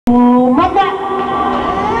Mata!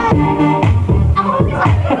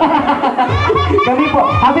 Kami po,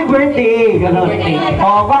 happy birthday! Ganun.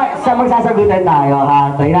 O, sa magsasagutan tayo,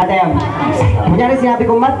 ha? Tayo natin. Kunyari sinabi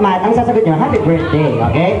kong mat-mat, ang sasagot nyo, happy birthday,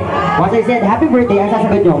 okay? Once I said happy birthday, ang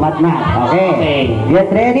sasagot nyo, mat-mat, okay?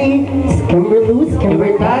 Get ready, scamber loose,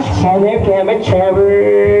 scamber touch, camera,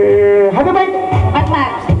 happy birthday!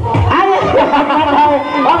 Mat-mat.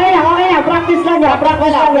 Okay na, practice lang yan,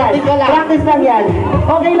 practice lang yan.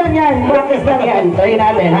 Okay lang yan, practice lang yan. Try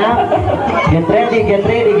natin, ha? Get ready.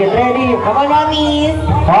 Come on, mommies.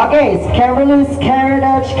 Okay, scamber loose, camera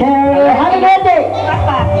touch, camera. Happy birthday!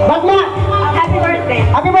 Batma! Happy birthday.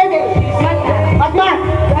 Happy birthday! Batma!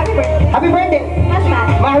 Happy birthday. Happy birthday!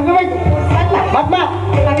 Happy birthday! Batma!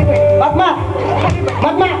 Happy birthday. Batma!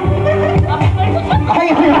 Batma!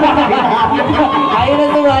 Ayaw na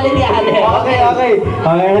sumali ni Ate.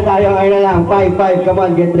 Okay na tayo, na lang. 5, come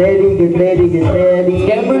on, get ready.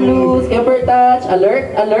 Scamber loose, scamber touch,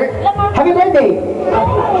 alert. Happy birthday!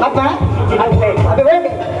 Batma! Happy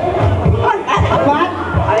birthday! Batma!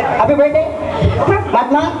 Happy birthday!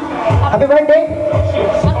 Batma! Happy birthday!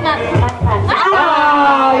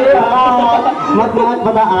 Mat-mat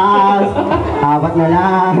pataas. Apat na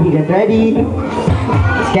lang. Get ready.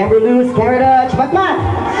 Scamber loose, camera touch. Batman!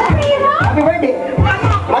 Happy birthday!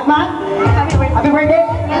 Batman! Happy birthday!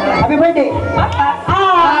 Happy birthday!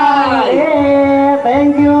 Yeah!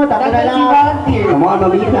 Thank you! Tatlo na lang. Come on,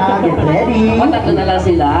 mamita. Get ready. Tatlo na lang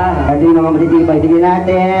sila. Ito yung mga matitibay. Tingin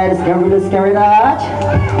natin. Scamber loose, camera touch.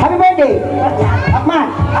 Happy birthday! Batman!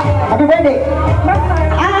 Happy birthday!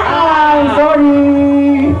 I'm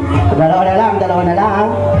sorry! Dalawa na lang.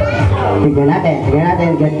 Tignan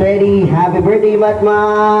natin. Get ready. Happy birthday,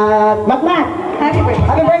 Matmat! Matmat! Happy birthday.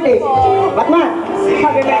 Happy birthday! Matmat!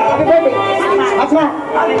 Happy birthday! Matmat!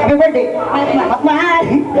 Happy birthday! Matmat!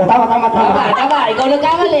 Tama. Tama. Ikaw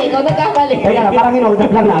nagkamali. Teka na, parang in-order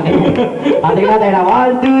lang natin. Tignan natin na.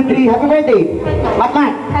 1, 2, 3. Happy birthday!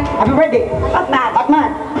 Matmat! Happy birthday! Matmat!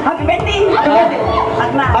 Happy birthday. Happy birthday!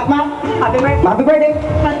 Matmat. Matmat! Happy birthday. Happy birthday!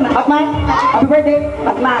 Matmat. Matmat! Happy birthday!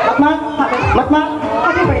 Matmat. Matmat! Matmat!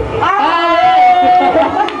 Happy birthday.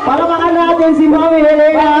 Palamakan natin si Mami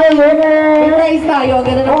Helena! May prize tayo.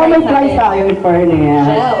 Ganun ang May prize tayo in fairness.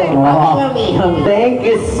 Thank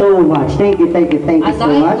you so much. Thank you so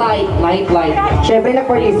much. Light. Siyempre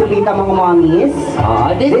nag-participate ang mga mommies.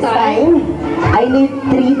 This time, I need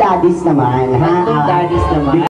 3 daddies naman. daddies naman.